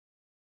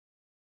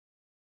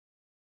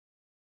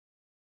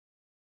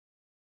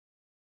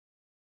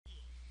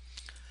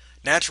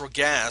Natural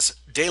gas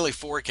daily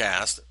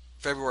forecast,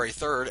 February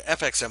 3rd,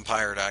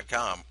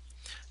 fxempire.com.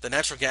 The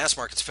natural gas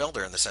markets fell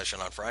during the session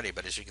on Friday,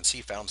 but as you can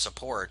see, found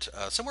support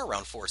somewhere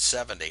around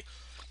 470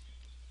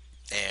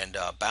 and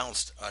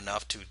bounced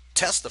enough to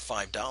test the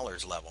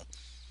 $5 level.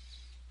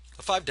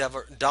 The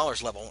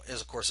 $5 level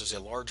is, of course, is a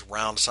large,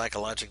 round,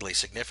 psychologically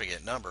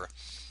significant number,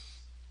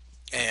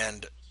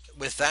 and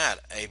with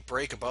that, a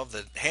break above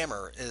the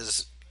hammer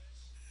is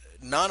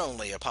not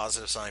only a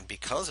positive sign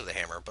because of the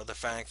hammer, but the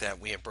fact that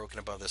we have broken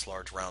above this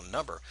large round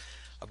number.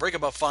 A break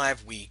above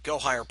 5, we go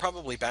higher,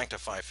 probably back to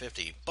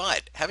 550.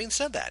 But having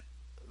said that,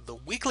 the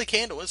weekly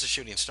candle is a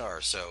shooting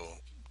star, so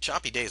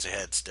choppy days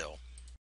ahead still.